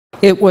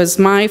It was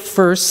my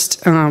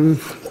first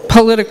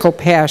political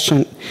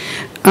passion.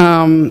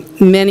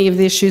 Many of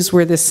the issues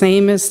were the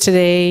same as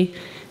today: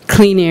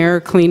 clean air,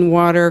 clean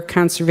water,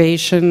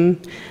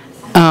 conservation.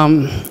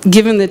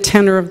 Given the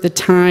tenor of the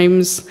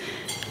times,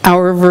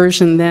 our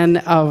version then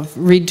of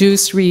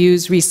reduce,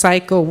 reuse,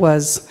 recycle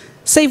was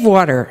save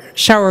water,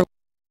 shower.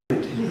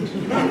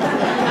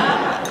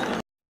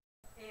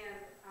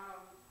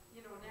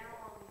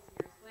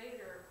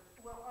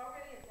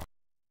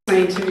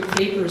 Scientific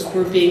papers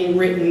were being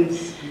written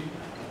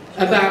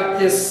about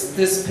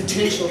this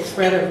potential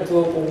threat of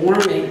global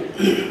warming,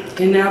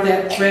 and now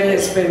that threat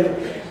has been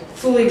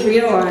fully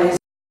realized.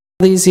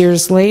 These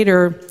years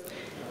later,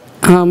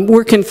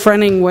 we're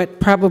confronting what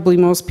probably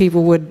most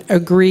people would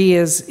agree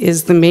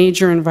is the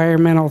major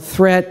environmental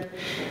threat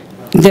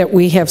that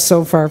we have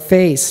so far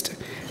faced.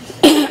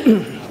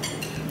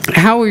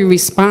 How we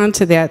respond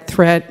to that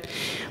threat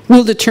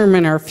will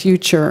determine our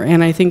future,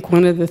 and I think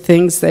one of the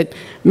things that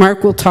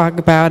Mark will talk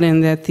about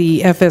and that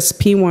the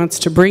FSP wants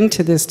to bring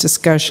to this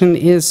discussion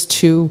is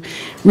to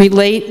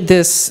relate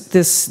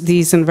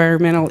these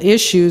environmental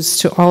issues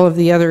to all of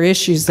the other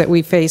issues that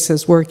we face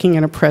as working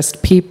and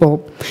oppressed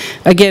people.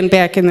 Again,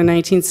 back in the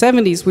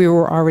 1970s, we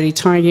were already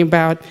talking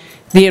about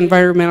the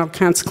environmental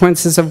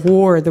consequences of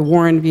war, the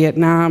war in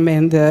Vietnam,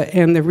 and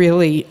the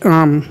really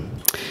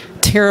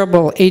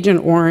terrible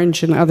Agent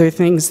Orange and other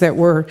things that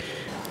were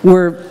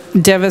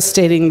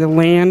devastating the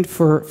land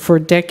for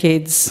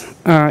decades,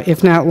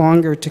 if not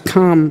longer, to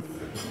come.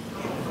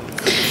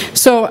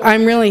 So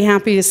I'm really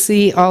happy to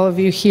see all of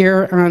you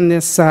here on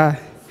this,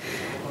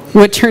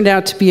 what turned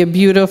out to be a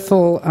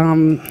beautiful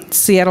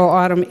Seattle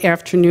autumn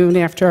afternoon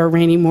after our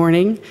rainy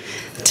morning,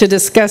 to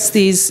discuss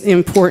these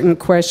important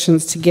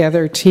questions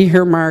together, to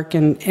hear Mark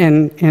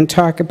and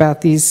talk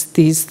about these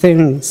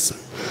things.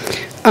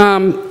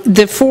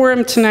 The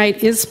forum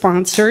tonight is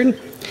sponsored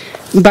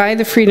by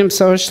the Freedom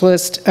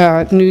Socialist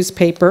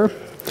newspaper,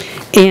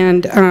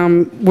 and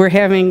we're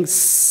having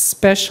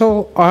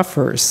special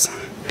offers,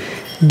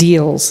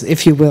 deals,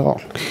 if you will,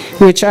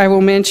 which I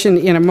will mention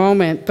in a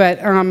moment.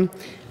 But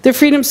the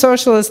Freedom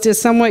Socialist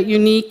is somewhat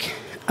unique.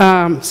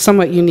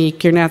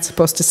 You're not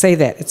supposed to say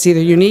that. It's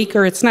either unique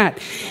or it's not.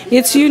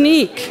 It's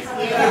unique.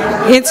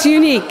 It's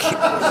unique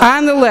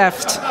on the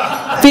left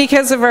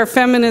because of our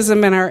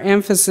feminism and our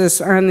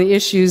emphasis on the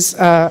issues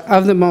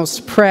of the most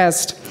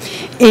oppressed.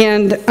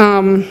 And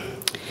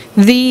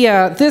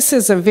this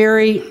is a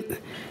very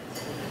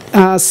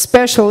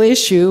special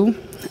issue,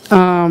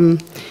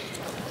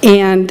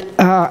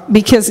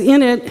 because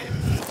in it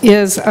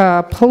is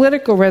a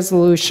political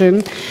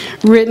resolution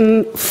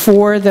written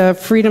for the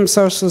Freedom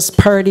Socialist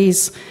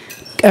Party's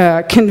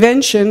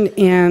convention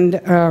and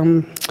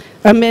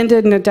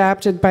amended and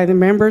adopted by the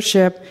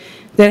membership,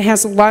 that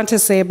has a lot to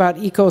say about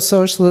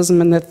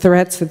eco-socialism and the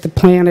threats that the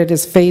planet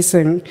is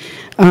facing,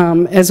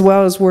 as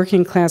well as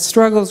working class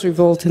struggles,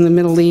 revolt in the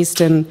Middle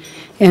East, and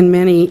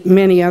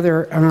many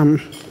other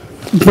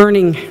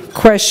burning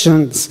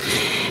questions.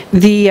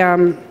 The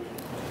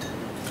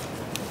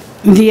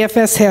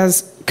FS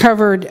has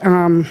covered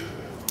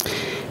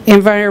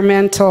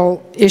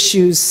environmental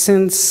issues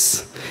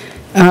since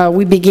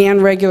we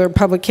began regular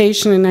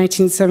publication in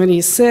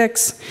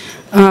 1976.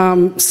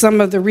 Some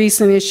of the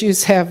recent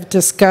issues have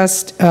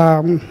discussed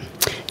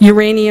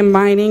uranium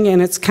mining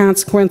and its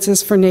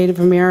consequences for Native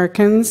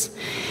Americans.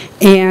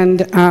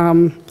 And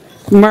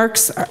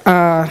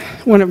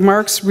one of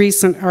Mark's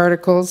recent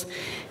articles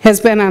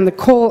has been on the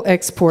coal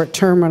export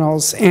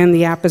terminals and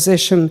the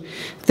opposition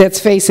that's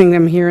facing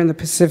them here in the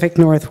Pacific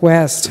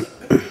Northwest.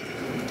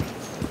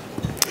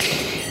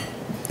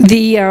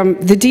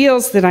 The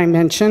deals that I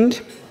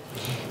mentioned,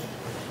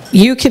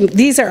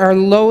 these are our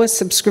lowest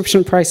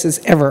subscription prices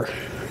ever.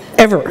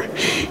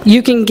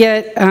 You can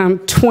get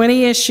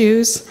 20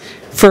 issues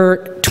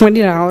for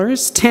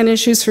 $20, 10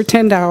 issues for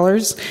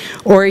 $10,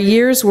 or a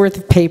year's worth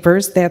of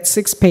papers, that's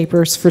 6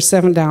 papers for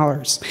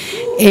 $7.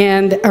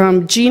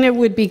 And Gina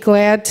would be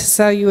glad to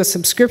sell you a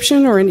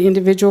subscription or an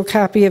individual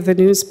copy of the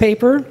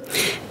newspaper.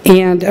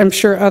 And I'm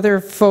sure other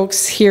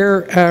folks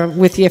here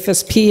with the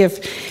FSP,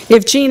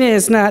 if Gina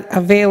is not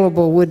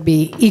available, would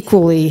be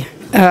equally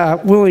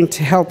willing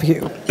to help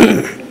you,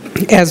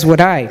 as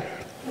would I.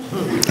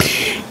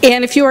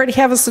 And if you already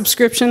have a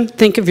subscription,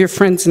 think of your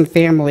friends and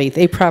family.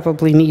 They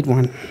probably need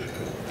one.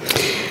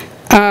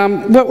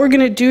 What we're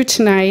going to do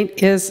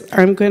tonight is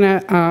I'm going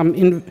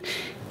to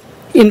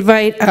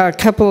invite a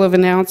couple of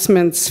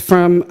announcements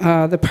from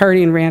the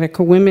party and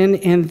Radical Women,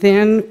 and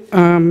then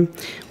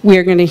we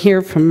are going to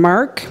hear from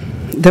Mark.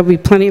 There'll be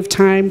plenty of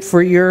time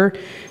for your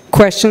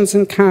questions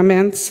and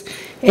comments,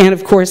 and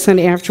of course then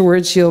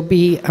afterwards you'll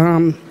be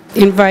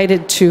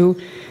invited to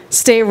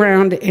stay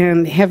around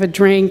and have a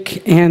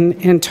drink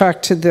and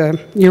talk to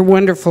your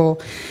wonderful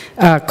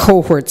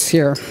cohorts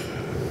here.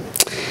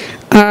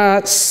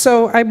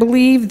 So I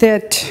believe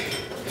that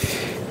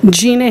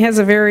Gina has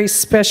a very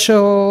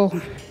special,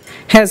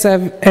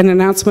 an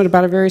announcement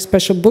about a very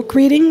special book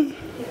reading.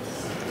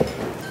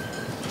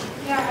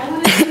 Yeah, I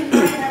want to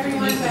invite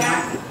everyone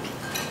back.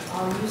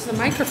 I'll use the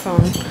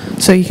microphone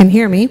so you can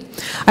hear me.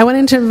 I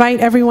wanted to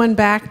invite everyone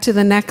back to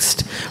the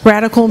next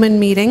Radical Women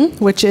meeting,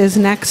 which is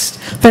next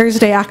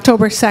Thursday,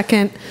 October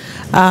 2nd,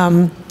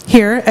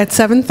 here at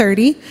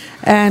 7:30.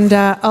 And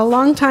a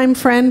longtime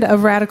friend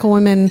of Radical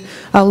Women,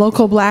 a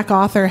local black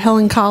author,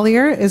 Helen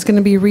Collier, is going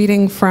to be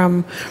reading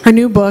from her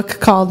new book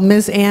called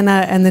Ms.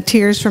 Anna and the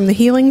Tears from the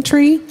Healing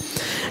Tree.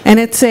 And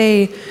it's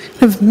a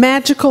kind of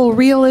magical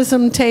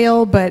realism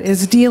tale, but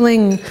is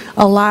dealing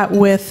a lot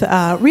with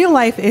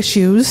real-life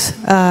issues,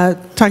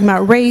 talking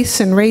about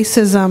race and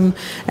racism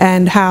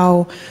and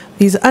how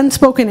these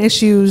unspoken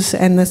issues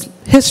and this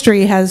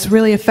history has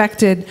really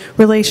affected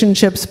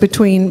relationships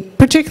between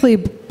particularly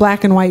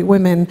black and white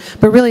women,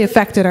 but really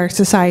affected our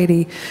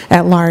society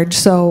at large.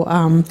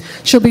 So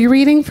she'll be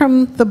reading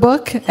from the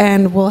book,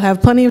 and we'll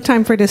have plenty of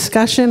time for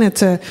discussion.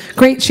 It's a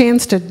great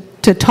chance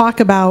to talk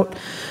about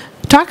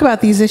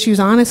these issues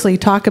honestly,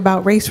 talk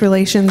about race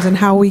relations and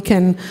how we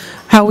can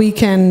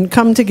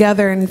come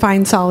together and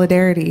find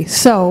solidarity.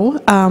 So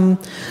it'll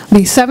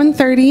be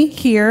 7:30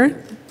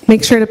 here.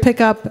 Make sure to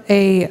pick up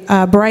a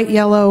bright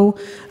yellow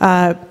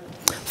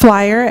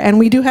flyer, and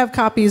we do have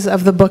copies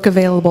of the book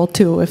available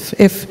too.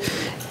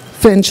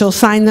 And she'll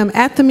sign them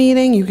at the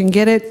meeting. You can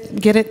get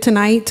it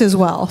tonight as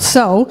well.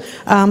 So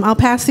I'll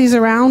pass these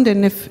around,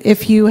 and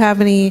if you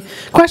have any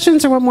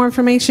questions or want more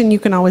information, you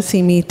can always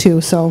see me too.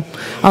 So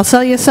I'll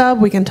sell you a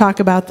sub. We can talk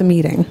about the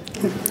meeting.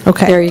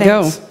 Okay. There you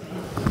thanks. go.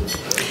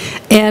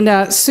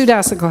 And Sue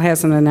Dossicle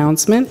has an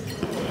announcement.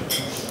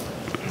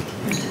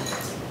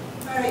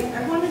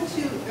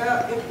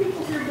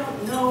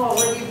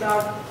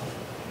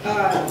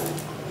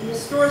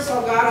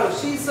 Salgado.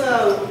 She's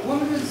a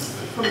woman who's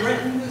from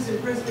Renton who's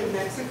in prison in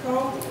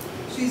Mexico.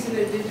 She's an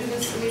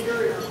indigenous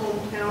leader in her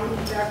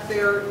hometown back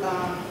there.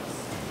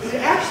 And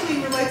it actually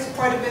relates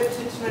quite a bit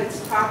to tonight's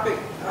topic.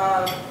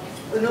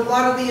 In a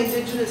lot of the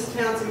indigenous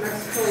towns in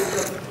Mexico,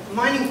 the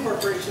mining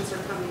corporations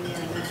are coming in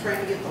and trying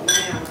to get the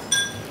land.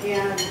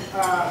 And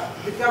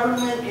the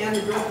government and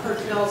the drug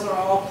cartels are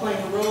all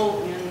playing a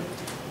role in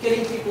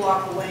getting people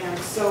off the land.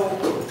 So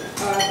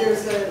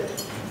there's a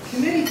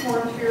committee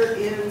formed here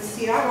in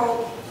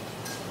Seattle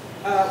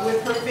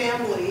with her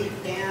family,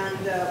 and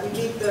we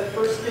meet the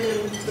first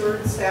and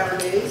third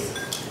Saturdays.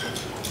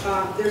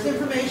 There's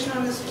information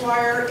on this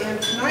flyer,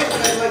 and tonight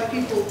what I'd like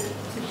people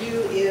to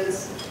do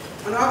is,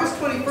 on August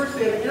 21st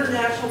we have an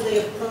International Day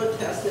of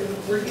Protest, and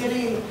we're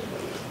getting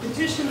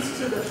petitions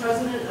to the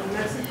President of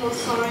Mexico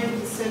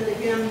signed to send to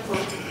him for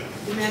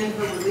demanding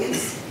her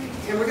release.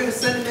 And we're going to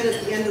send them in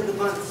at the end of the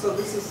month, so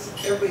this is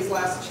everybody's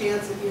last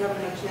chance. If you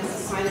haven't had a chance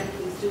to sign it,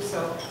 please do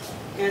so.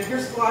 And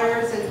here's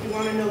flyers, and if you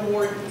want to know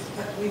more, you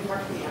can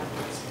talk to me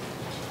afterwards.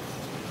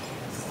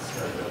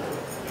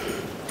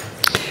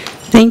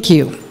 Thank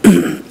you.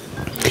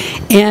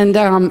 And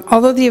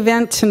although the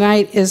event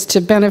tonight is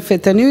to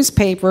benefit the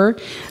newspaper,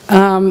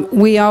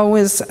 we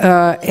always,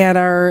 at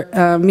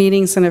our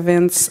meetings and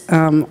events,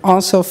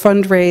 also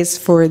fundraise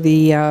for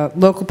the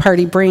local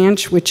party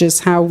branch, which is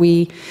how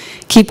we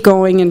keep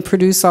going and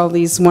produce all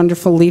these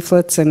wonderful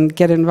leaflets and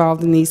get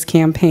involved in these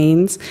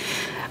campaigns.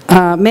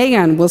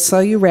 Megan will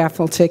sell you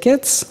raffle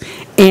tickets,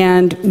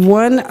 and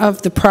one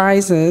of the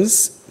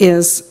prizes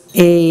is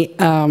a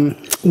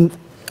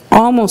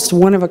almost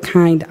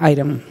one-of-a-kind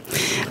item,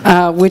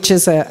 which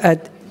is a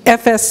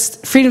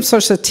Freedom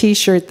Socialist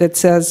t-shirt that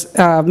says,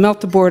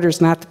 melt the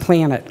borders, not the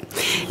planet.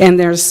 And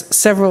there's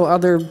several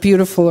other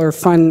beautiful or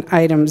fun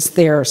items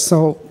there,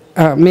 so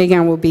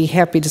Megan will be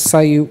happy to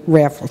sell you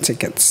raffle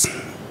tickets.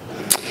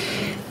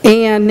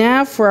 And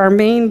now for our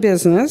main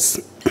business.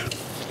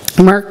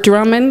 Mark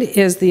Drummond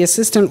is the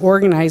assistant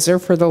organizer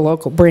for the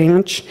local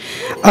branch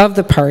of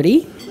the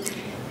party.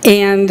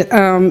 And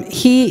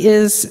he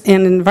is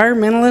an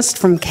environmentalist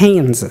from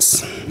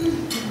Kansas,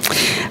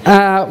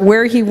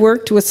 where he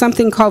worked with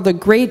something called the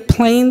Great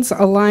Plains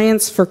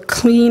Alliance for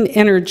Clean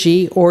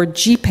Energy, or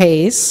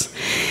GPACE.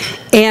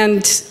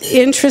 And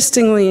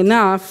interestingly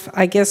enough,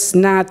 I guess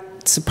not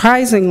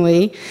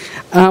surprisingly,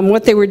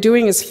 what they were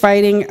doing is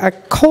fighting a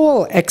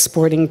coal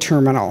exporting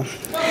terminal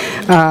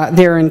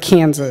there in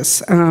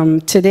Kansas.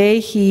 Today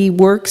he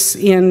works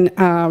in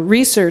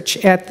research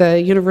at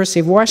the University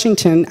of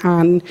Washington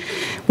on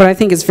what I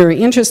think is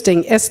very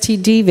interesting,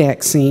 STD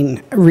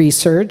vaccine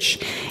research.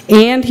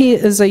 And he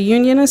is a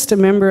unionist, a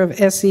member of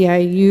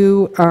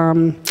SEIU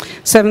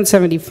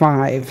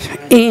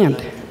 775.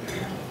 And,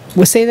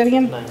 we'll say that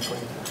again?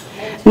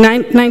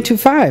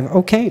 925,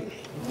 okay.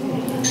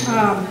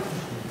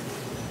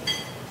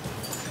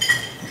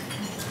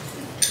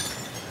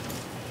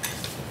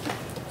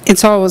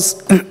 It's always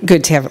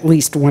good to have at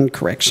least one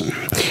correction.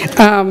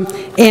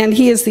 And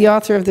he is the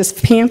author of this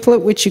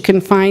pamphlet, which you can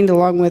find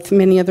along with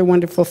many other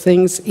wonderful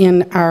things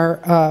in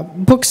our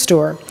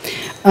bookstore.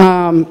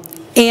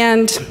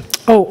 And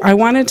Oh, I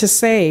wanted to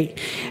say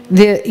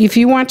that if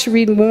you want to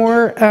read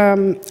more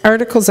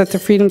articles that the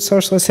Freedom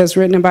Socialist has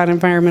written about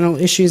environmental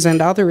issues and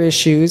other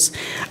issues,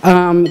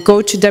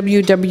 go to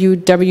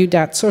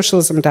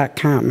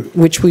www.socialism.com,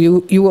 which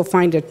you will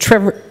find a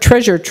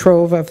treasure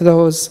trove of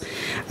those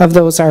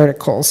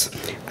articles.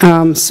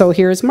 So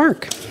here's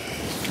Mark.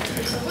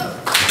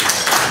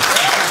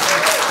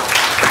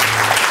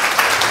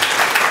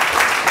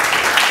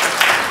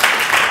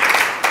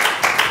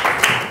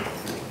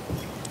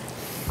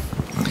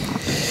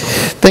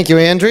 Thank you,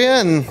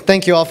 Andrea, and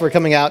thank you all for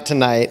coming out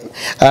tonight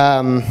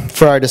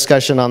for our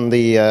discussion on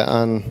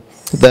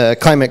the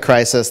climate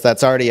crisis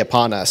that's already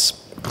upon us.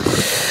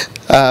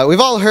 We've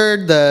all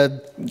heard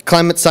the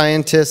climate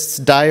scientists'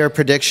 dire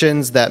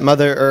predictions that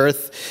Mother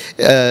Earth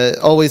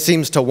always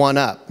seems to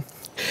one-up.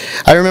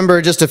 I remember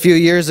just a few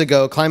years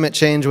ago, climate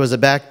change was a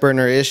back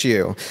burner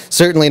issue,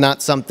 certainly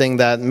not something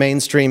that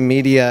mainstream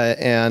media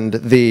and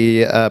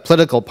the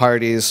political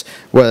parties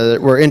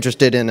were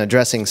interested in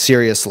addressing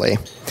seriously.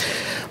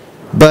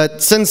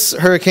 But since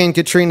Hurricane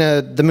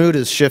Katrina, the mood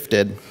has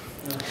shifted.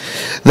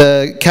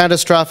 The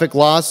catastrophic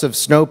loss of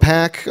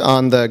snowpack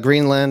on the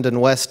Greenland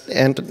and West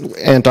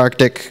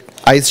Antarctic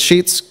ice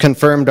sheets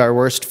confirmed our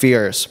worst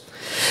fears.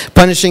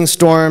 Punishing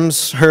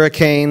storms,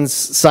 hurricanes,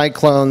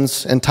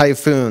 cyclones, and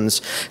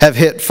typhoons have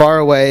hit far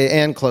away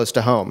and close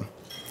to home.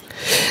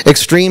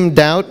 Extreme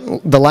drought,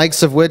 the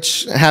likes of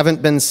which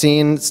haven't been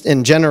seen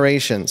in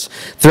generations,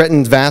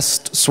 threatened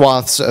vast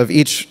swaths of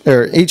each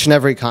and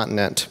every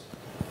continent.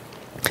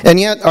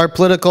 And yet our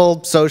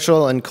political,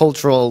 social, and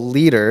cultural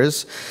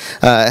leaders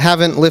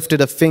haven't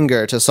lifted a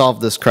finger to solve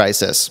this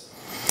crisis.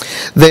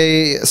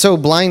 They so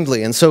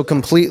blindly and so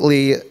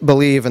completely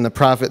believe in the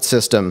profit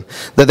system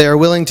that they are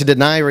willing to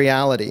deny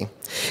reality,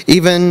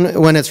 even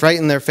when it's right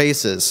in their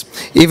faces,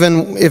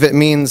 even if it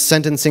means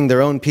sentencing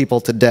their own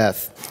people to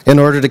death in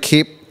order to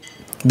keep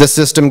the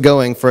system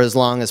going for as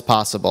long as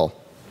possible.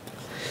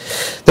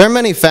 There are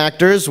many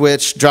factors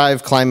which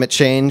drive climate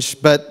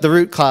change, but the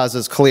root cause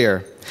is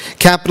clear.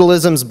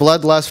 Capitalism's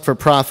bloodlust for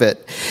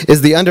profit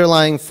is the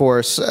underlying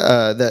force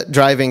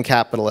driving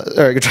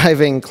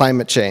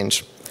climate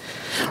change.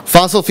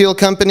 Fossil fuel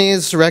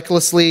companies'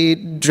 reckless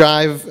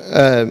drive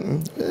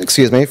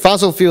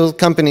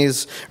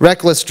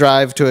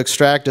to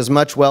extract as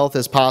much wealth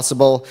as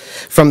possible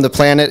from the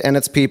planet and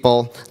its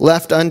people,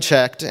 left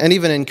unchecked and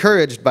even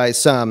encouraged by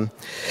some,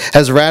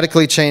 has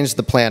radically changed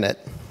the planet.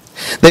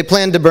 They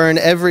plan to burn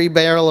every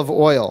barrel of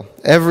oil,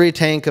 every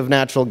tank of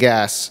natural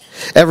gas,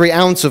 every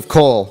ounce of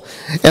coal,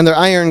 and their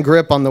iron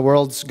grip on the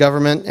world's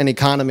government and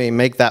economy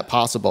make that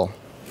possible.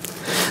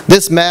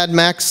 This Mad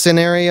Max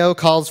scenario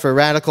calls for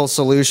radical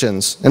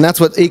solutions, and that's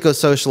what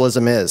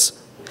eco-socialism is.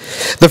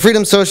 The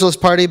Freedom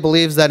Socialist Party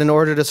believes that in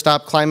order to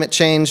stop climate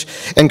change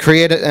and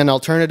create an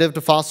alternative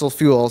to fossil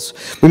fuels,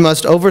 we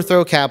must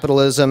overthrow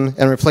capitalism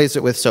and replace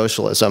it with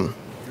socialism.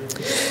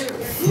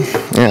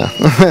 Yeah.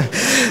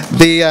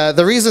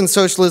 The reason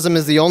socialism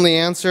is the only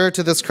answer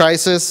to this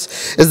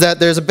crisis is that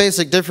there's a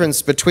basic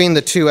difference between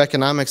the two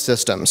economic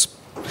systems.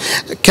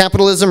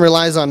 Capitalism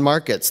relies on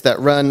markets that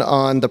run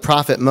on the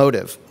profit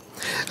motive.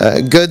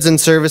 Goods and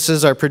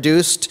services are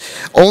produced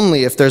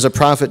only if there's a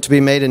profit to be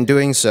made in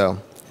doing so.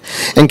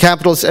 And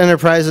capitalist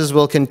enterprises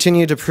will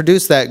continue to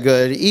produce that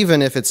good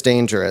even if it's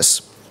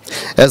dangerous,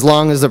 as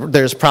long as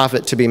there's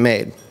profit to be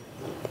made.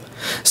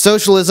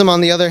 Socialism, on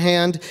the other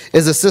hand,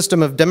 is a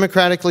system of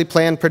democratically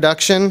planned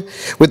production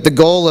with the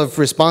goal of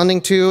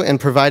responding to and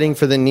providing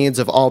for the needs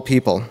of all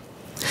people.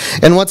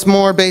 And what's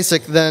more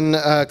basic than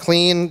a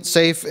clean,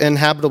 safe, and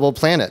habitable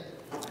planet?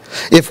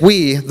 If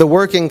we, the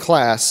working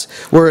class,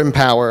 were in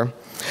power,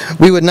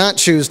 we would not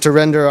choose to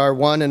render our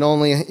one and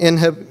only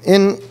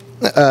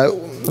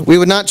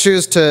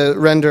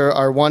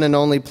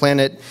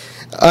planet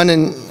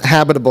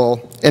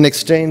uninhabitable in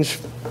exchange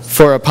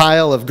for a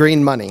pile of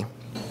green money.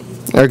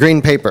 Or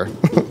green paper.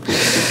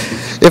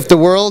 If the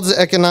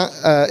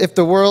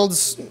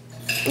world's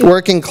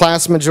working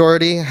class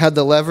majority had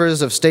the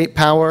levers of state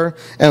power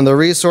and the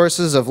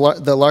resources of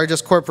the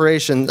largest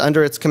corporations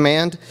under its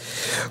command,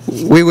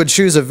 we would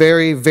choose a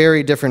very,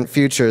 very different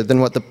future than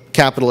what the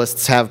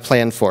capitalists have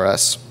planned for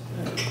us.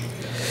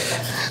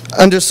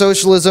 Under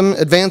socialism,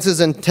 advances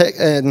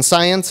in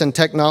science and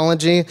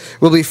technology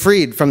will be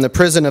freed from the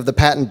prison of the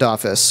patent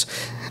office,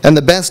 and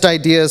the best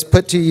ideas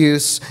put to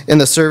use in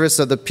the service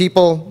of the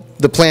people,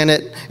 the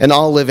planet, and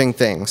all living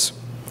things.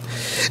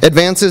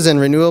 Advances in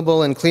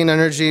renewable and clean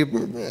energy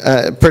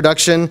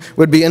production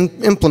would be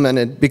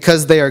implemented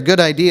because they are good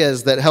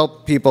ideas that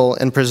help people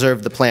and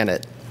preserve the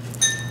planet.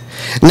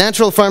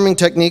 Natural farming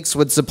techniques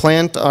would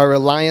supplant our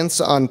reliance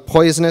on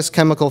poisonous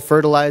chemical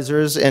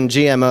fertilizers and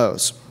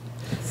GMOs.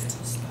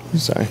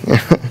 Sorry.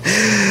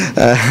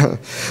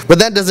 But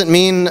that doesn't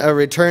mean a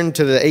return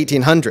to the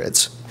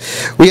 1800s.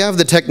 We have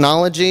the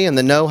technology and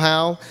the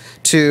know-how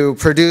to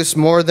produce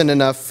more than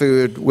enough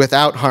food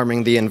without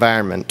harming the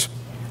environment.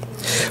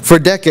 For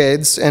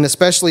decades, and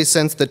especially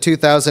since the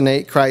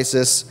 2008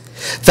 crisis,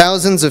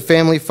 thousands of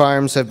family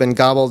farms have been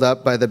gobbled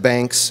up by the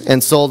banks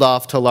and sold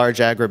off to large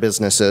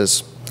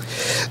agribusinesses.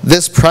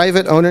 This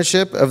private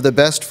ownership of the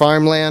best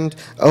farmland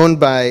owned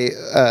by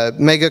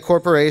mega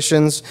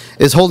corporations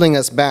is holding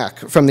us back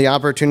from the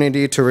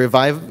opportunity to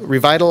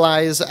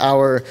revitalize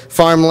our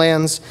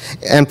farmlands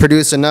and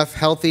produce enough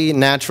healthy,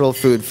 natural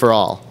food for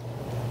all.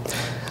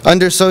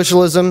 Under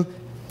socialism,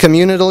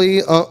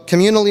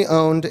 communally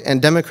owned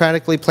and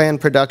democratically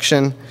planned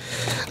production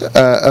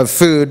of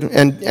food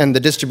and the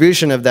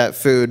distribution of that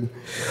food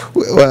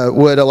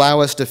would allow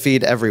us to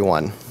feed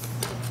everyone.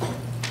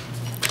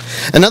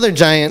 Another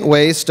giant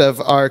waste of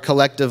our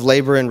collective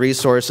labor and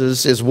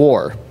resources is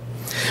war.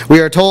 We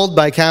are told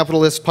by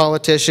capitalist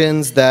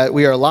politicians that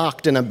we are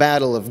locked in a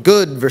battle of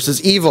good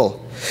versus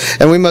evil,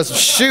 and we must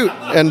shoot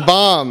and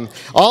bomb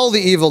all the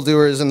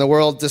evildoers in the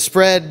world to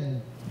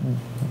spread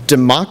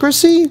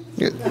democracy?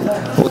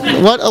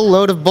 What a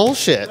load of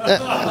bullshit.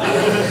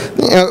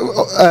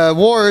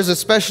 Wars,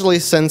 especially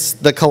since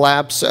the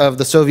collapse of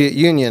the Soviet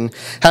Union,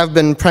 have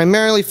been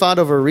primarily fought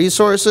over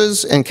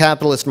resources and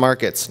capitalist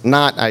markets,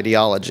 not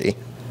ideology.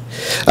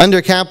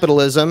 Under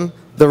capitalism,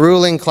 the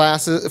ruling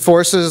class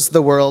forces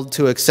the world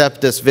to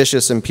accept this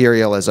vicious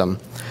imperialism.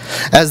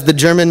 As the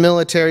German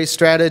military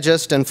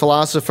strategist and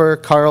philosopher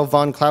Karl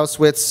von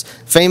Clausewitz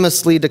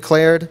famously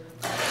declared,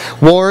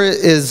 war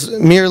is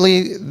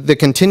merely the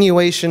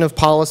continuation of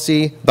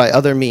policy by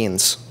other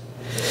means.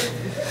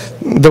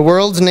 The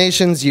world's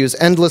nations use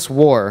endless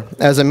war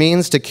as a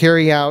means to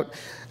carry out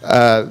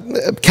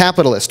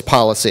capitalist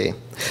policy.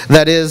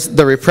 That is,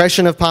 the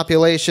repression of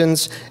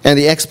populations and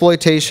the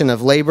exploitation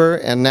of labor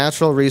and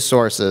natural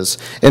resources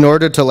in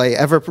order to lay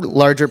ever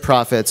larger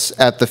profits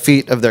at the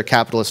feet of their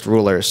capitalist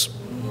rulers.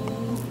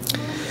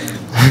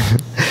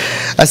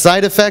 A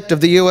side effect of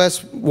the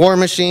U.S. war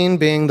machine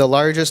being the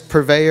largest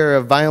purveyor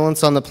of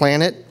violence on the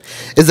planet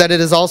is that it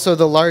is also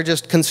the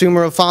largest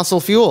consumer of fossil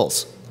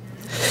fuels.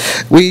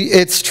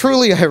 It's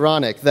truly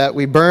ironic that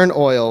we burn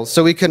oil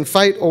so we can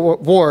fight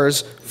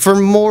wars for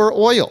more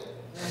oil.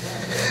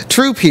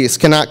 True peace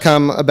cannot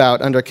come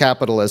about under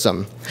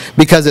capitalism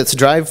because its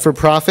drive for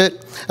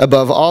profit,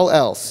 above all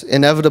else,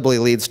 inevitably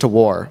leads to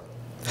war.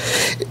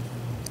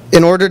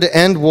 In order to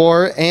end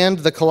war and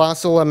the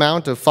colossal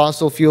amount of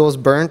fossil fuels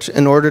burnt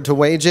in order to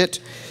wage it,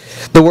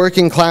 the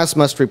working class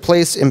must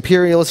replace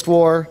imperialist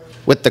war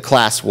with the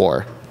class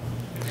war.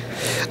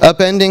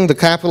 Upending the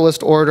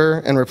capitalist order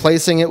and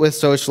replacing it with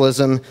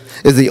socialism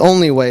is the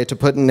only way to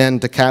put an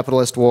end to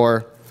capitalist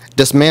war,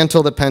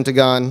 dismantle the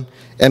Pentagon,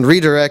 and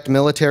redirect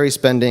military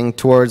spending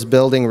towards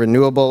building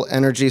renewable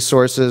energy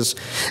sources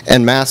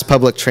and mass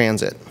public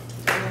transit.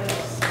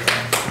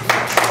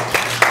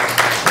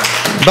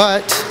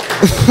 But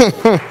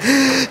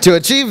to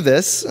achieve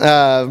this,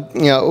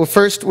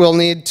 first we'll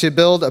need to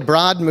build a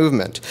broad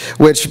movement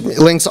which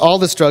links all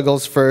the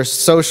struggles for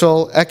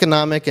social,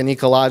 economic, and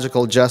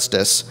ecological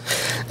justice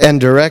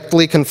and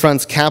directly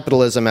confronts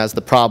capitalism as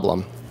the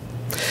problem.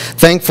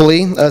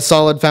 Thankfully, a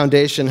solid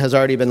foundation has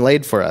already been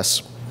laid for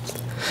us.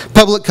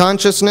 Public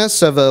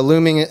consciousness of a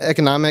looming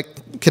economic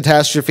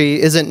catastrophe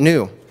isn't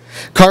new.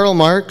 Karl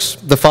Marx,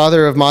 the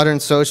father of modern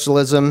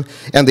socialism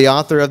and the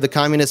author of the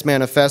Communist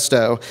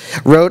Manifesto,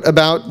 wrote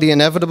about the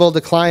inevitable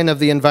decline of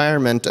the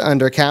environment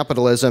under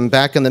capitalism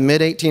back in the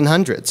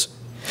mid-1800s.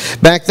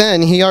 Back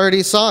then, he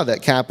already saw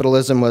that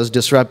capitalism was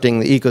disrupting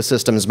the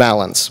ecosystem's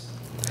balance.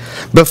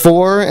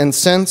 Before and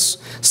since,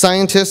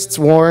 scientists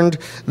warned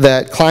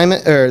that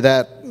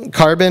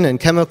carbon and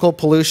chemical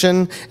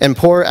pollution and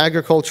poor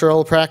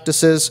agricultural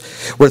practices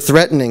were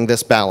threatening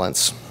this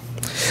balance.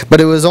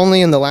 But it was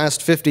only in the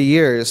last 50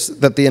 years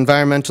that the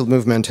environmental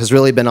movement has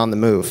really been on the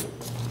move.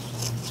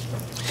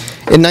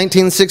 In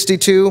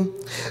 1962,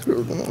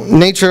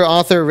 nature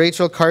author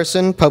Rachel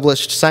Carson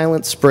published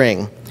Silent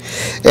Spring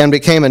and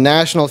became a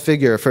national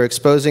figure for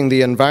exposing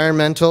the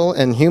environmental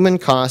and human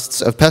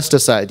costs of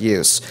pesticide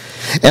use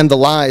and the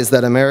lies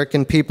that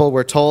American people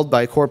were told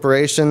by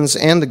corporations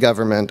and the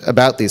government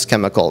about these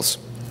chemicals.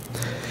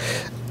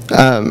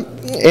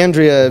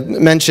 Andrea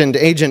mentioned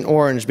Agent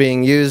Orange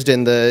being used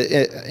in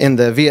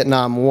the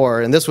Vietnam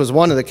War, and this was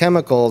one of the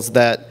chemicals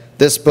that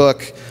this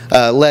book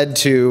led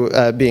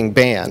to being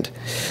banned.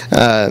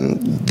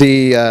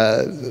 The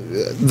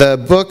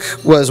book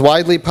was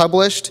widely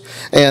published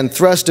and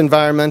thrust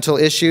environmental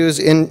issues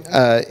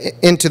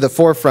into the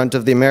forefront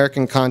of the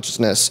American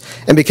consciousness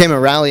and became a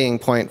rallying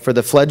point for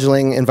the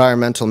fledgling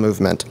environmental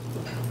movement.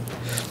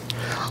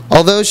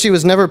 Although she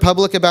was never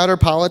public about her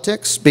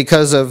politics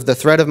because of the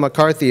threat of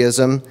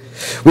McCarthyism,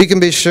 we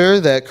can be sure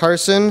that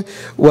Carson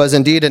was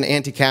indeed an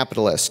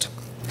anti-capitalist.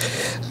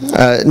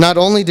 Not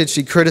only did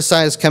she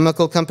criticize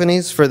chemical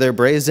companies for their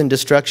brazen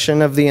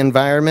destruction of the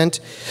environment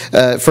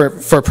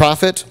for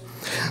profit,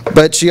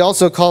 but she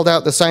also called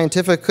out the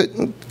scientific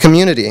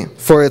community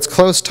for its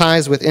close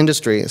ties with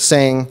industry,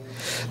 saying,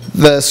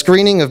 "The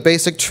screening of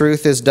basic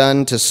truth is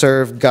done to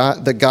serve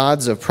the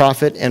gods of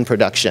profit and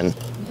production."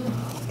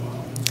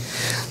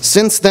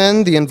 Since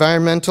then, the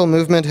environmental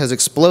movement has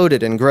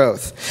exploded in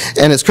growth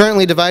and is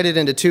currently divided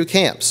into two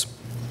camps.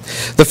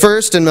 The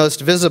first and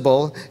most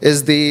visible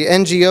is the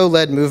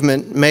NGO-led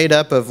movement made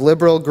up of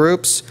liberal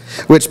groups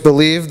which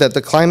believe that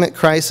the climate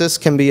crisis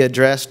can be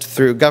addressed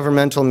through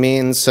governmental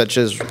means such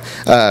as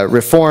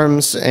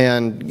reforms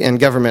and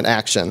government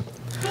action.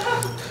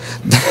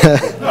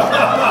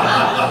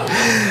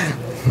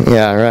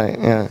 Yeah, right,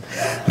 yeah.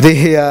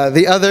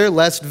 The other,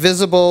 less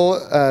visible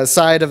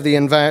side of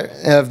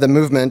the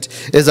movement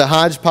is a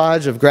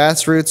hodgepodge of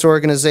grassroots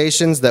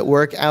organizations that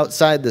work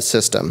outside the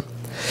system.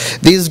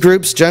 These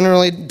groups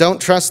generally don't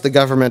trust the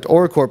government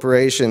or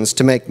corporations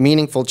to make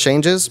meaningful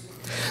changes,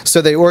 so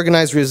they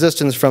organize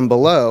resistance from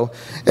below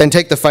and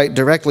take the fight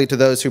directly to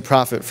those who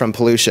profit from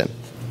pollution.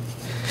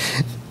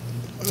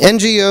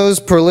 NGOs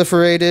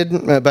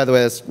proliferated, by the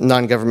way, that's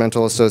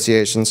non-governmental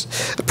associations,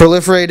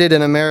 proliferated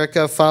in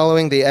America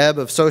following the ebb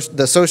of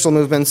the social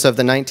movements of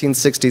the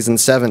 1960s and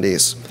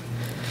 70s.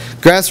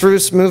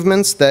 Grassroots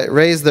movements that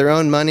raised their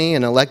own money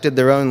and elected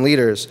their own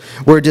leaders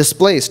were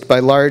displaced by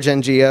large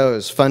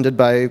NGOs funded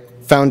by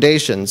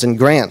foundations and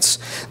grants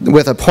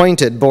with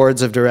appointed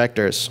boards of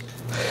directors.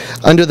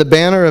 Under the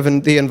banner of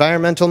the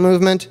environmental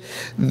movement,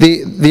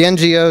 the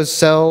NGOs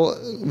sell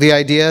the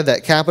idea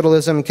that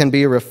capitalism can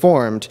be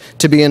reformed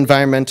to be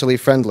environmentally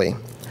friendly.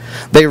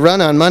 They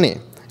run on money,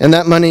 and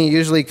that money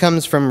usually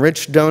comes from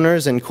rich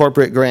donors and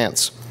corporate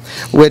grants,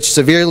 which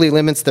severely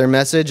limits their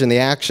message and the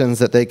actions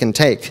that they can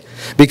take.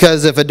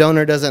 Because if a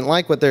donor doesn't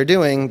like what they're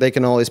doing, they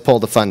can always pull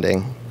the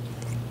funding.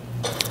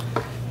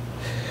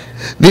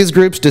 These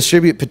groups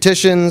distribute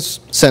petitions,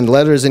 send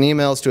letters and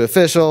emails to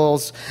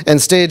officials,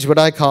 and stage what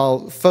I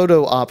call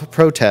photo op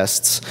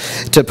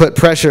protests to put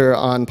pressure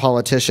on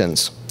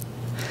politicians.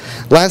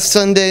 Last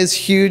Sunday's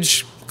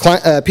huge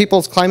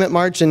People's Climate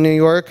March in New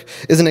York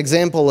is an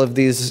example of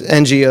these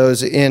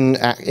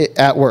NGOs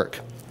at work.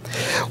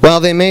 While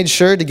they made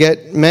sure to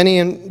get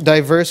many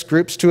diverse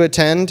groups to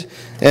attend,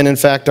 and in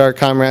fact our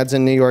comrades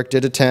in New York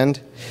did attend,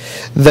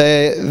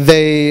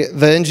 the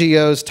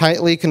NGOs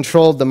tightly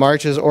controlled the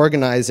march's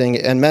organizing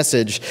and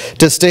message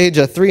to stage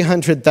a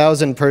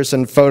 300,000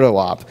 person photo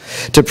op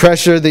to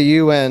pressure the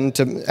UN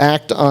to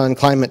act on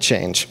climate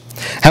change.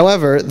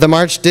 However, the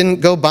march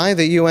didn't go by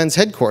the UN's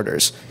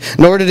headquarters,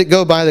 nor did it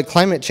go by the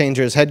climate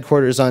changers'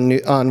 headquarters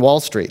on Wall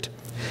Street.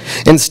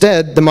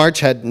 Instead, the march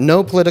had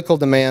no political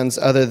demands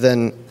other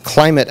than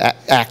climate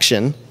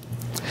action,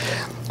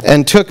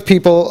 and took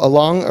people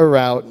along a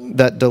route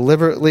that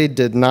deliberately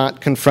did not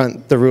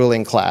confront the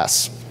ruling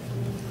class.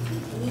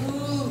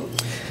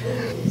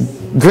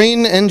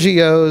 Green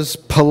NGOs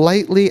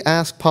politely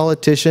ask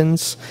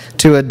politicians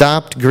to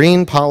adopt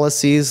green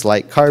policies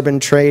like carbon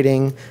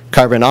trading,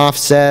 carbon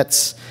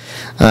offsets,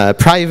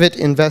 private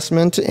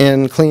investment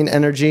in clean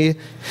energy,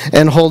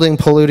 and holding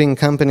polluting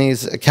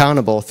companies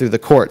accountable through the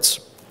courts.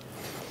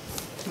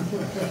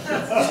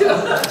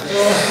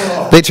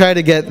 They try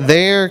to get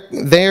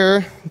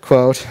their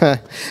quote,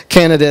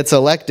 candidates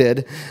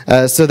elected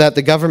so that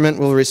the government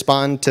will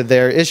respond to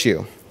their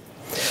issue.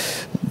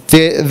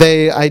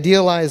 They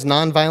idealize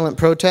nonviolent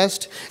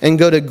protest and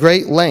go to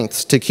great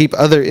lengths to keep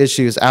other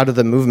issues out of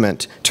the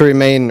movement to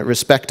remain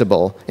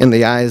respectable in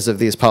the eyes of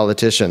these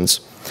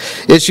politicians.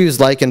 Issues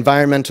like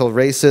environmental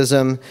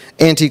racism,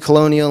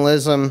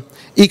 anti-colonialism,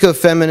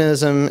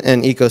 ecofeminism,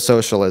 and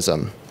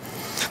ecosocialism.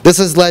 This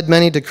has led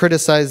many to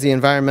criticize the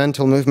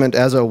environmental movement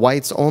as a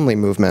whites-only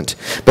movement,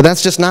 but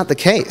that's just not the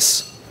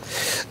case.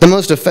 The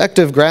most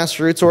effective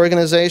grassroots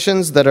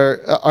organizations that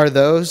are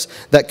those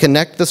that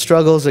connect the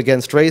struggles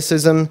against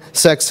racism,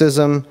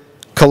 sexism,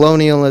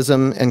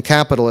 colonialism, and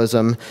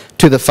capitalism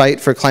to the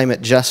fight for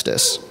climate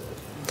justice.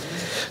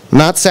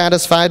 Not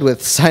satisfied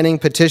with signing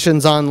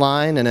petitions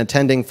online and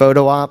attending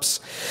photo ops,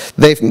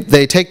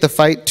 they take the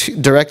fight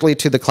directly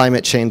to the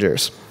climate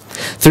changers.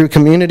 Through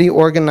community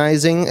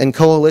organizing and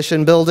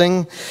coalition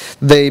building,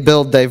 they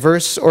build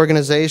diverse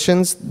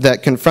organizations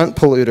that confront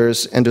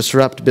polluters and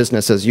disrupt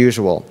business as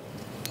usual.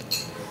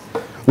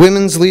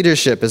 Women's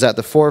leadership is at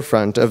the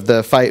forefront of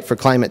the fight for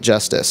climate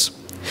justice.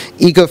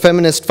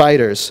 Ecofeminist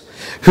fighters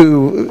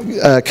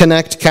who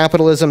connect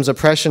capitalism's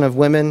oppression of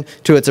women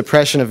to its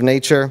oppression of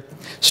nature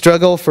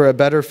struggle for a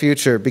better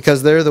future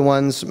because they're the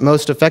ones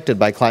most affected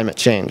by climate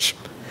change.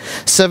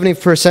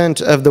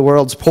 70% of the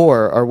world's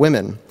poor are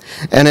women,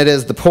 and it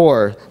is the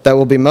poor that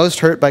will be most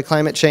hurt by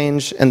climate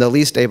change and the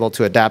least able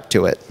to adapt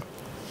to it.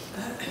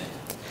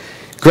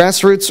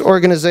 Grassroots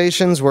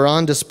organizations were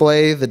on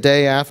display the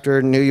day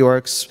after New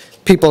York's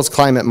People's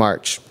Climate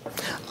March.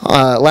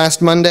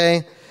 Last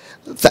Monday,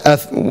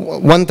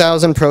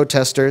 1,000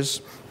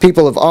 protesters,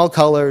 people of all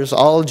colors,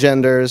 all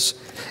genders,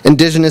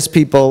 indigenous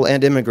people,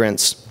 and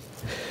immigrants,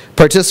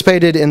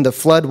 participated in the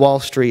Flood Wall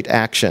Street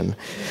action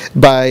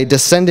by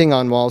descending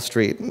on Wall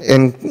Street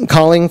and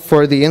calling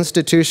for the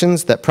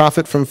institutions that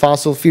profit from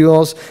fossil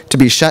fuels to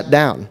be shut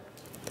down.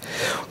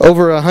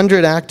 Over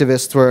 100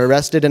 activists were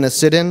arrested in a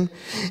sit-in,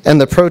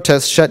 and the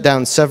protests shut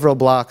down several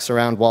blocks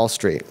around Wall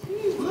Street.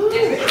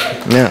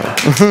 Yeah.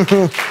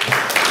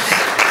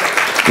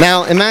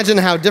 Now, imagine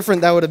how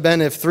different that would have been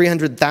if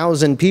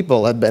 300,000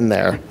 people had been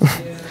there.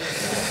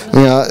 You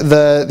know,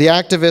 the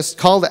activists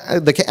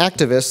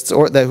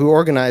who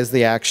organized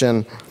the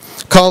action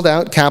called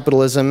out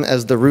capitalism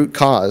as the root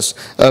cause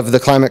of the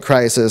climate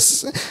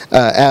crisis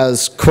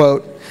as,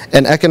 quote,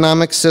 an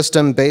economic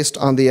system based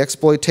on the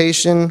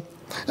exploitation,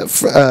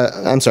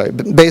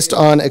 based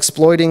on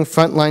exploiting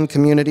frontline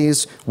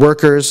communities,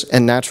 workers,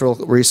 and natural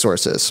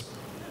resources.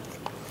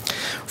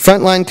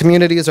 Frontline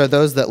communities are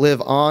those that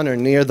live on or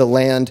near the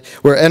land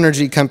where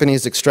energy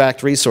companies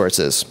extract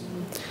resources.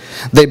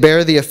 They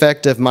bear the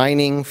effect of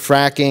mining,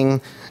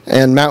 fracking,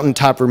 and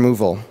mountaintop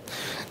removal.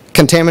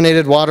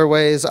 Contaminated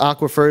waterways,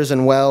 aquifers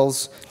and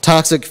wells,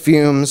 toxic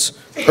fumes,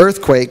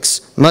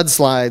 earthquakes,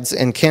 mudslides,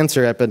 and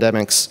cancer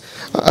epidemics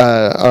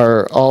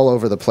are all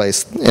over the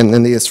place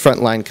in these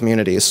frontline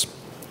communities.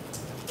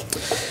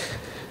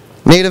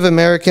 Native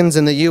Americans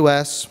in the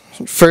U.S.,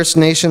 First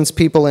Nations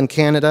people in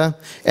Canada,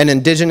 and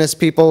indigenous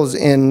peoples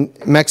in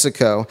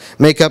Mexico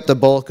make up the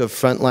bulk of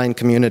frontline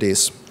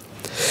communities.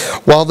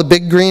 While the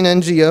big green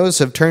NGOs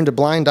have turned a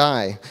blind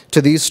eye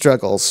to these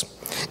struggles,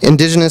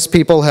 indigenous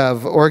people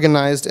have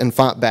organized and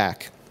fought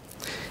back.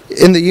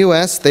 In the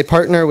U.S., they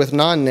partner with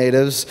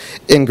non-natives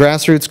in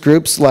grassroots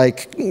groups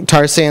like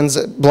tar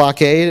sands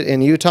blockade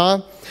in Utah,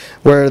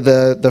 where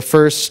the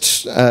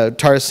first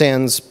tar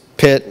sands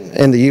pit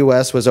in the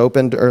U.S. was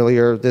opened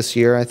earlier this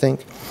year, I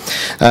think.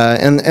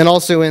 And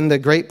also in the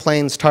Great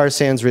Plains tar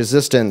sands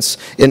resistance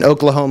in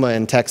Oklahoma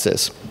and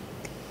Texas.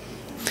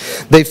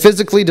 They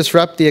physically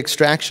disrupt the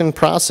extraction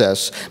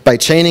process by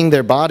chaining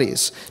their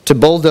bodies to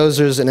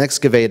bulldozers and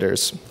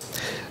excavators,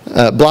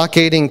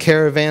 blockading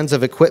caravans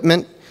of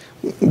equipment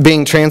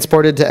being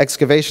transported to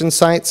excavation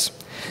sites,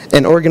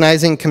 and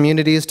organizing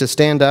communities to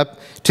stand up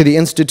to the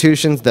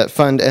institutions that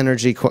fund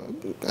energy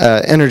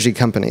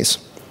companies.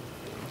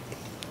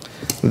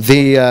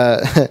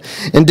 The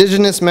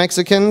indigenous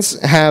Mexicans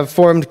have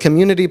formed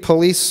community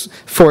police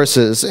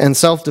forces and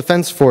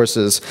self-defense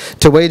forces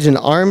to wage an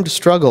armed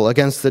struggle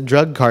against the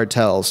drug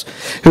cartels,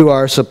 who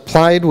are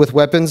supplied with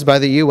weapons by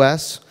the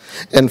U.S.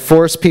 and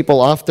force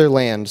people off their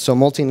land so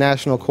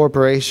multinational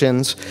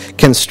corporations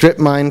can strip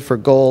mine for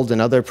gold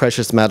and other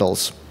precious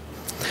metals.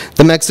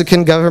 The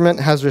Mexican government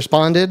has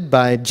responded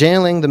by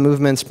jailing the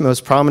movement's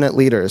most prominent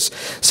leaders,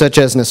 such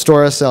as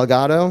Nestora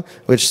Salgado,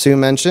 which Sue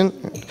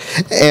mentioned,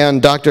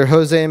 and Dr.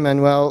 Jose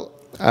Manuel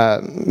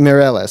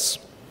Mireles.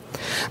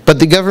 But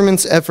the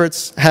government's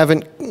efforts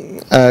haven't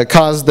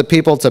caused the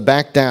people to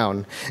back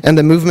down, and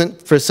the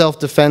movement for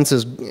self-defense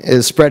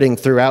is spreading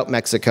throughout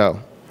Mexico.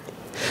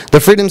 The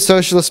Freedom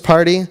Socialist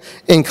Party,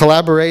 in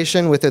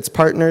collaboration with its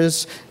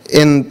partners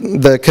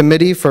in the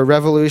Committee for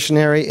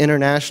Revolutionary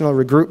International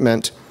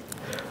Recruitment,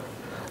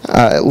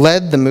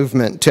 led the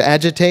movement to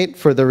agitate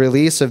for the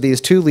release of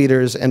these two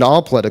leaders and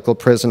all political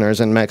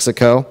prisoners in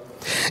Mexico,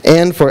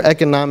 and for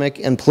economic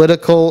and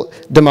political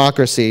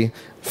democracy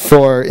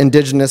for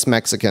indigenous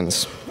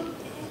Mexicans.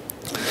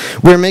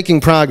 We're making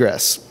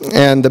progress,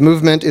 and the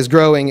movement is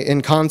growing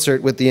in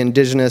concert with the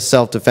indigenous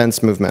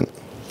self-defense movement.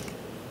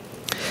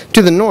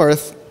 To the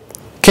north,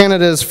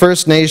 Canada's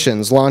First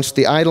Nations launched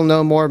the Idle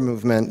No More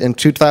movement in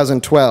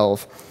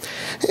 2012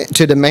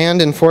 to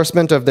demand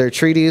enforcement of their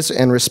treaties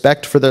and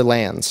respect for their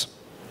lands.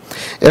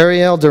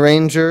 Ariel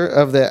Deranger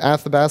of the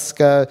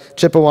Athabasca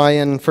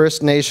Chipewyan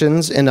First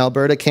Nations in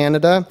Alberta,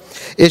 Canada,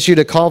 issued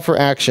a call for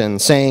action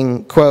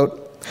saying,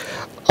 quote,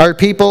 "Our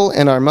people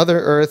and our Mother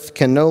Earth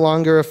can no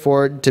longer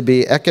afford to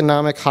be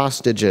economic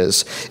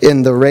hostages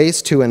in the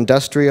race to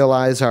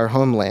industrialize our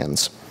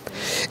homelands.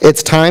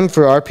 It's time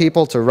for our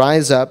people to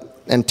rise up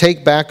and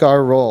take back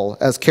our role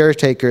as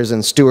caretakers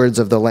and stewards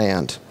of the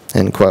land,"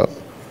 end quote.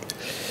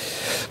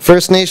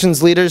 First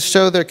Nations leaders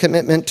show their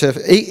commitment to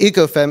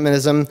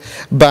ecofeminism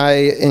by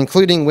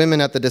including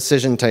women at the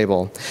decision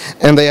table,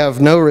 and they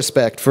have no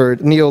respect for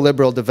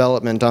neoliberal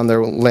development on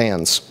their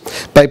lands.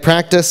 By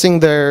practicing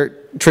their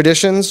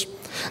traditions,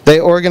 they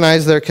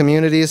organize their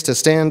communities to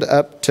stand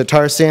up to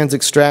tar sands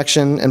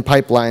extraction and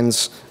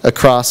pipelines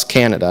across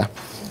Canada.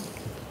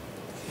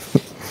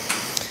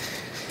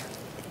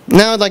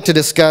 Now I'd like to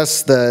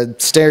discuss the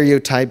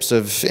stereotypes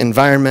of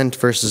environment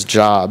versus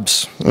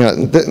jobs.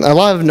 A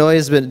lot of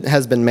noise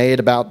has been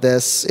made about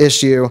this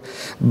issue,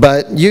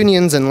 but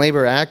unions and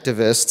labor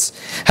activists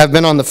have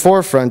been on the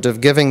forefront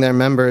of giving their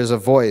members a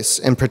voice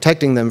and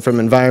protecting them from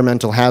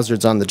environmental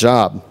hazards on the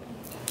job.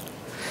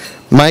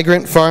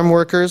 Migrant farm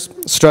workers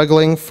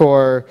struggling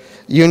for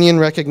union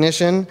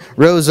recognition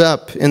rose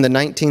up in the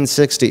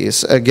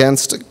 1960s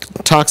against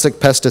toxic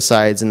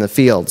pesticides in the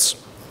fields.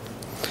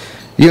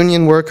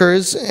 Union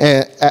workers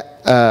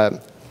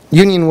at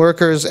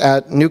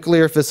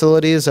nuclear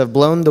facilities have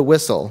blown the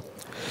whistle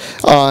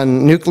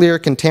on nuclear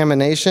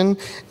contamination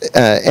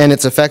and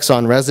its effects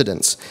on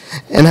residents,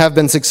 and have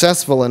been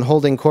successful in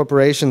holding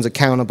corporations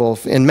accountable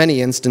in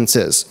many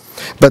instances,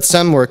 but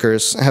some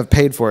workers have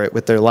paid for it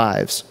with their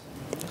lives.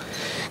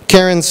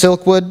 Karen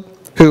Silkwood,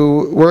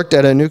 who worked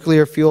at a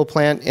nuclear fuel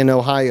plant in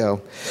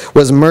Ohio,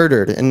 was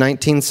murdered in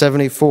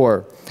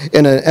 1974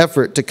 in an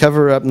effort to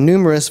cover up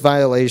numerous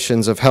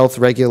violations of health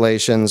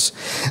regulations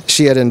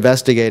she had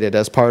investigated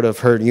as part of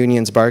her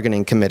union's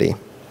bargaining committee.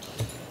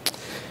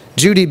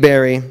 Judy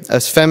Berry, a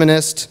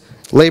feminist,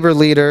 labor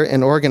leader,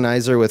 and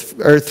organizer with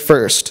Earth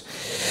First,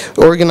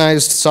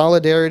 organized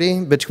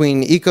solidarity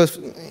between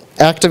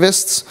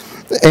eco-activists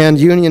and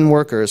union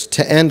workers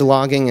to end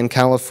logging in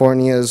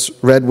California's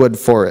redwood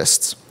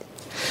forests.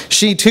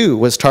 She too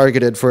was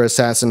targeted for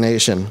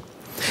assassination.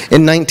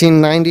 In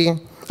 1990,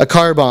 a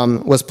car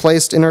bomb was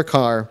placed in her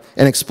car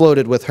and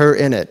exploded with her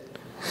in it.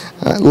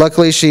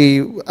 Luckily, she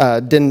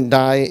didn't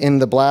die in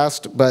the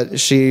blast, but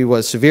she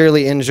was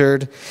severely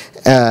injured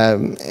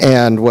and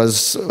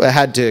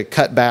had to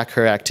cut back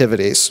her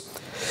activities.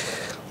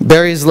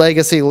 Berry's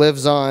legacy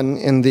lives on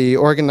in the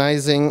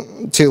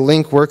organizing to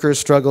link workers'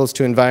 struggles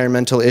to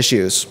environmental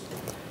issues.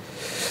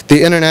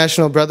 The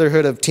International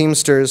Brotherhood of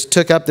Teamsters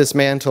took up this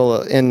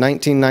mantle in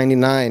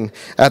 1999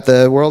 at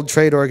the World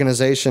Trade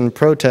Organization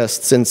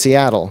protests in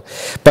Seattle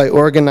by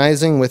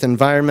organizing with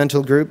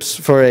environmental groups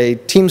for a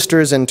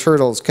Teamsters and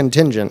Turtles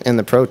contingent in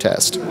the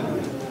protest.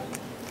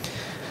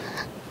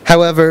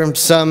 However,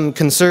 some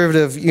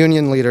conservative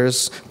union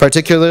leaders,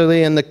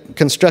 particularly in the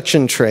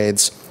construction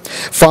trades,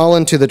 fall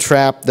into the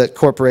trap that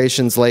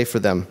corporations lay for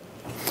them.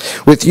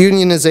 With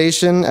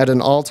unionization at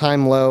an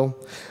all-time low,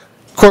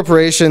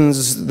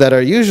 corporations that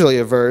are usually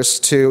averse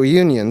to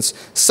unions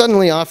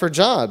suddenly offer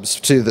jobs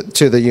to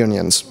the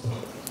unions.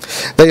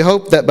 They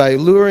hope that by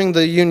luring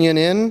the union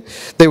in,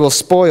 they will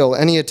spoil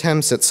any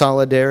attempts at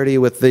solidarity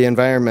with the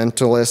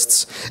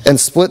environmentalists and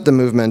split the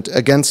movement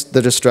against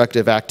the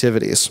destructive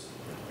activities.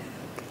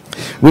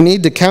 We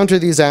need to counter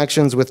these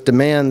actions with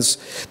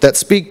demands that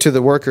speak to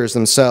the workers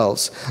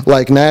themselves,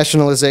 like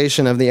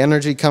nationalization of the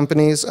energy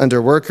companies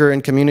under worker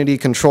and community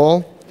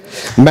control,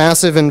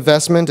 massive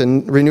investment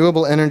in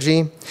renewable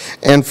energy,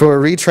 and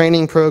for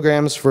retraining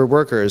programs for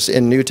workers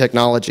in new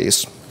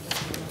technologies.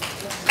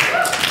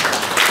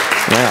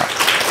 Yeah.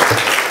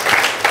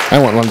 I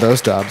want one of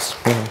those jobs.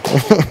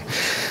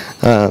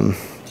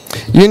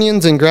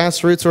 Unions and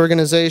grassroots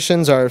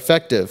organizations are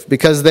effective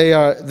because they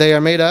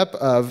are made up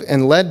of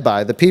and led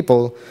by the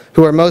people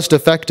who are most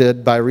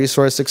affected by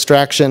resource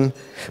extraction,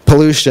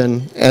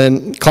 pollution,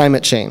 and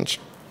climate change.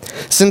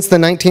 Since the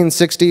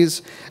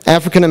 1960s,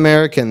 African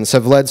Americans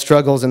have led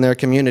struggles in their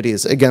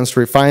communities against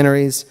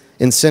refineries,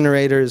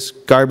 incinerators,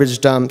 garbage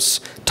dumps,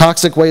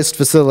 toxic waste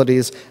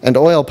facilities, and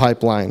oil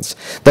pipelines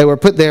that were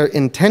put there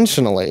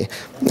intentionally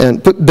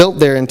and built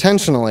there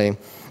intentionally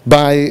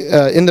by,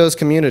 in those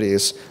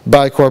communities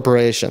by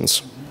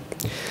corporations.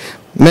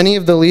 Many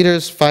of the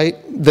leaders fight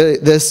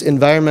this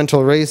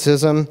environmental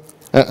racism.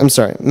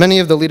 Many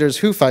of the leaders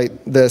who fight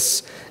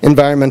this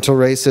environmental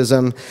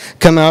racism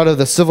came out of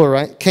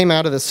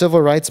the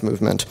civil rights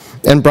movement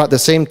and brought the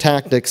same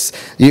tactics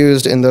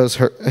used in those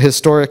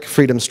historic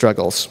freedom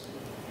struggles.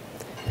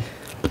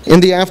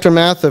 In the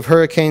aftermath of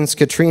Hurricanes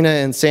Katrina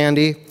and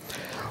Sandy,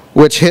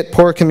 which hit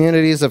poor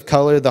communities of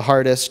color the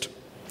hardest,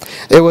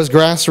 it was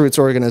grassroots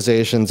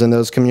organizations in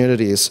those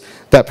communities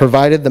that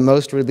provided the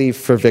most relief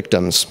for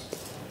victims.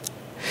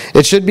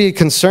 It should be a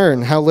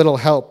concern how little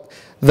help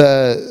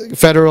the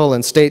federal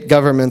and state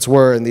governments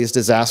were in these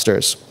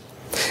disasters.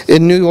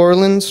 In New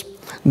Orleans,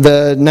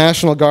 the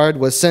National Guard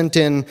was sent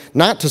in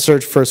not to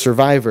search for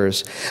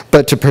survivors,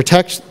 but to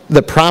protect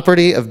the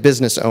property of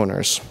business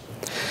owners.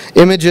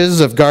 Images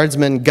of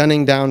guardsmen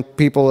gunning down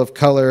people of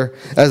color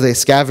as they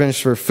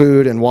scavenged for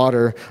food and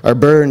water are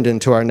burned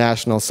into our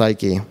national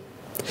psyche.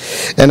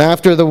 And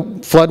after the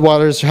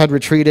floodwaters had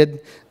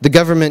retreated, the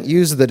government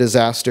used the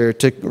disaster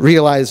to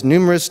realize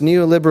numerous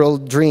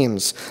neoliberal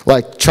dreams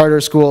like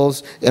charter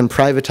schools and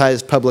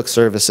privatized public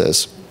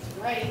services.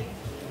 Right.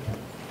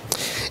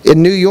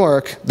 In New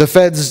York, the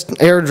feds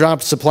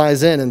airdropped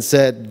supplies in and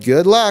said,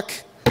 "Good luck."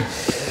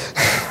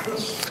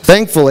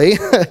 Thankfully,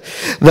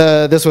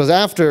 this was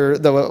after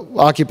the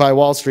Occupy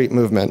Wall Street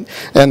movement,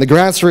 and the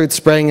grassroots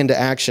sprang into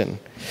action.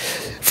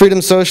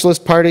 Freedom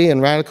Socialist Party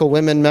and radical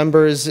women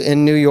members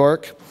in New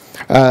York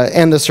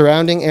and the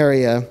surrounding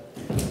area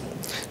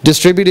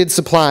distributed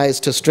supplies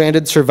to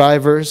stranded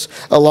survivors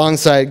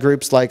alongside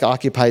groups like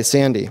Occupy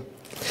Sandy.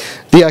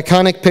 The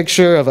iconic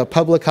picture of a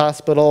public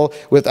hospital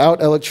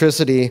without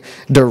electricity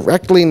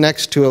directly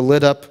next to a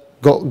lit-up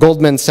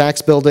Goldman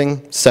Sachs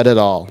building said it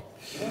all.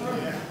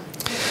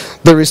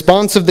 The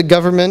response of the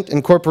government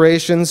and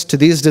corporations to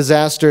these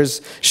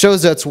disasters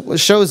shows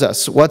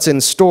us what's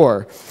in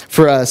store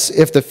for us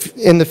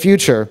in a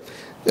future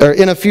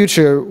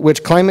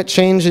which climate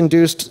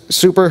change-induced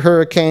super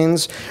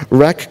hurricanes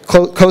wreck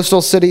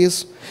coastal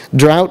cities,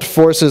 drought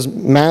forces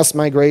mass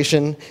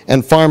migration,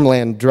 and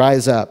farmland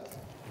dries up.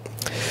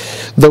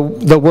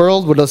 The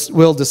world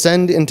will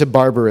descend into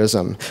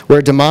barbarism,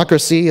 where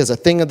democracy is a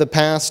thing of the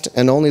past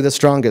and only the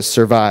strongest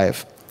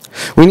survive.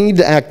 We need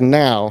to act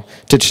now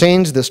to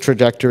change this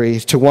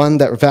trajectory to one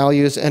that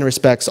values and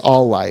respects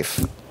all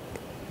life.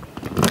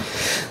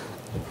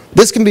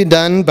 This can be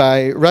done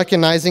by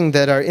recognizing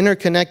that our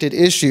interconnected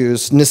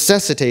issues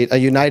necessitate a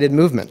united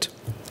movement.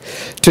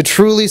 To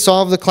truly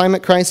solve the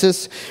climate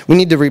crisis, we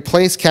need to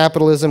replace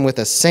capitalism with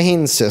a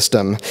sane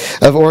system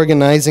of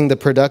organizing the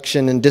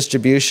production and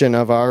distribution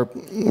of our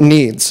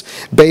needs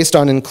based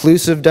on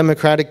inclusive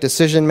democratic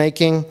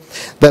decision-making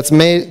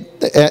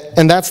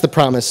and that's the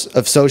promise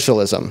of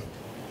socialism.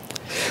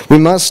 We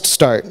must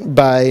start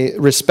by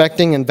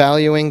respecting and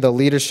valuing the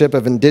leadership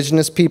of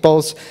indigenous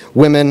peoples,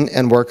 women,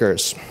 and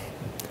workers.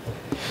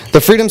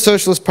 The Freedom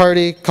Socialist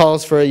Party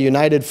calls for a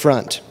united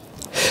front.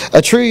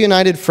 A true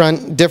united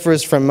front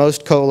differs from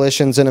most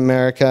coalitions in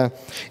America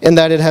in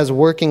that it has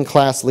working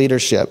class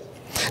leadership,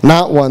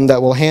 not one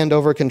that will hand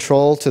over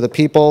control to the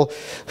people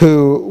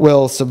who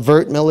will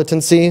subvert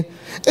militancy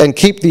and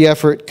keep the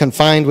effort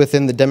confined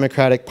within the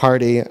Democratic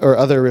Party or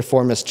other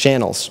reformist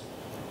channels.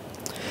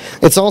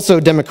 It's also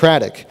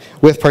democratic,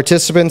 with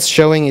participants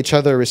showing each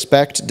other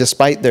respect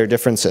despite their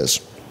differences.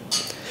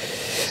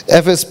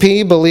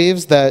 FSP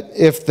believes that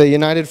if the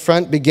United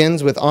Front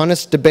begins with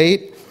honest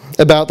debate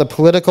about the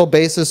political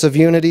basis of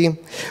unity,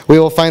 we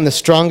will find the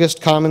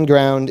strongest common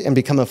ground and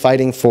become a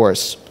fighting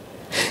force.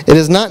 It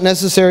is not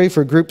necessary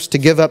for groups to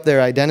give up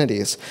their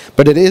identities,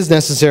 but it is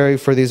necessary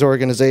for these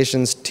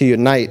organizations to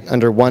unite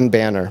under one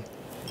banner.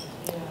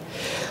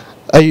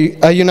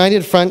 A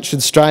united front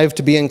should strive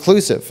to be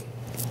inclusive.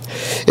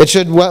 It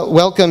should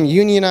welcome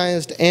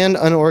unionized and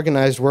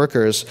unorganized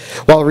workers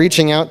while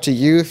reaching out to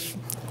youth,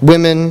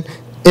 women,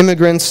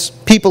 immigrants,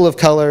 people of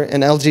color,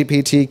 and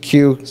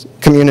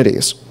LGBTQ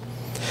communities.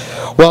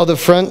 While the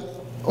front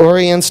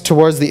orients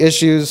towards the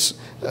issues,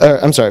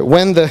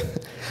 when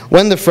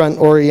the front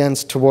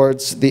orients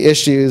towards the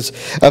issues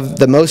of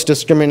the most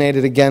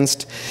discriminated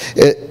against,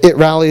 it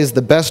rallies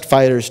the best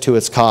fighters to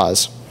its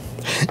cause.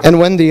 And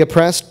when the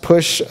oppressed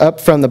push up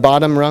from the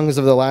bottom rungs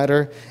of the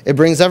ladder, it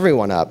brings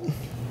everyone up.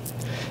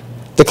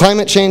 The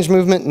climate change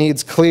movement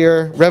needs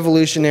clear,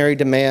 revolutionary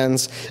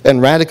demands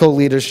and radical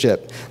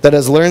leadership that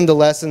has learned the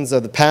lessons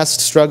of the past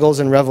struggles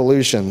and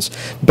revolutions,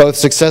 both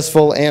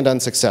successful and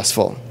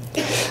unsuccessful.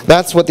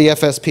 That's what the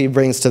FSP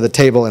brings to the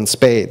table in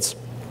spades.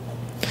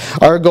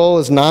 Our goal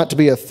is not to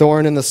be a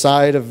thorn in the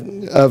side of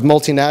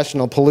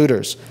multinational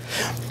polluters.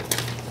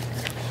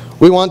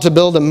 We want to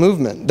build a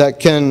movement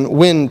that can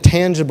win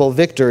tangible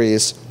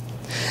victories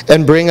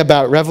and bring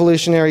about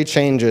revolutionary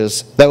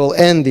changes that will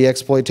end the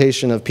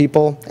exploitation of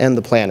people and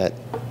the planet.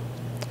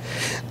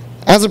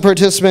 As a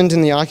participant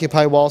in the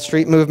Occupy Wall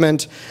Street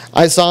movement,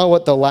 I saw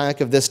what the lack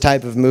of this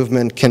type of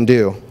movement can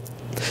do.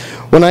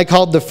 When I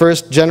called the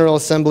first General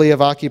Assembly of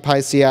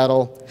Occupy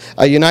Seattle,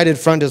 a united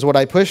front is what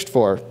I pushed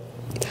for.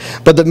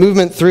 But the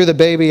movement threw the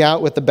baby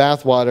out with the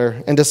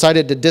bathwater and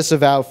decided to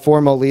disavow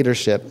formal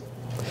leadership.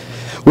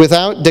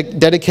 Without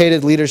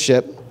dedicated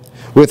leadership,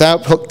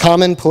 without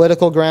common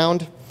political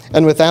ground,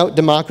 and without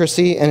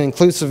democracy and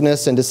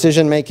inclusiveness in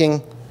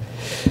decision-making,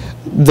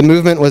 the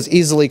movement was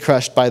easily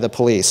crushed by the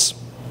police.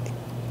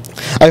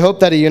 I hope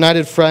that a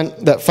united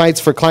front that fights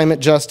for climate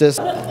justice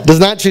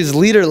does not choose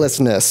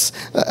leaderlessness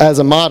as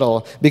a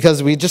model,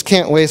 because we just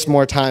can't waste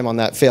more time on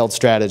that failed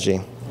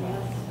strategy.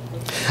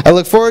 I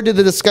look forward to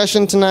the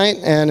discussion tonight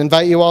and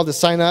invite you all to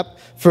sign up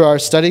for our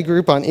study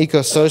group on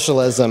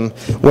ecosocialism,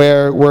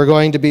 where we're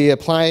going to be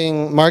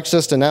applying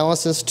Marxist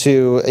analysis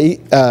to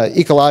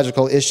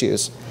ecological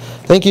issues.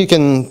 I think you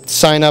can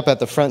sign up at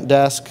the front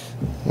desk.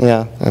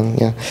 Yeah.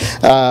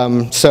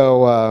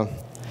 So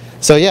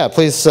yeah,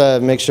 please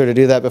make sure to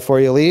do that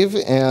before you leave.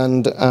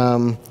 And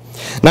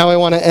now I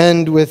want to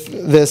end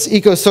with this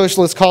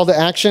eco-socialist call to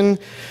action.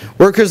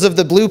 Workers of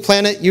the blue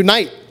planet,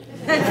 unite.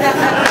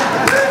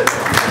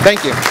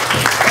 Thank you.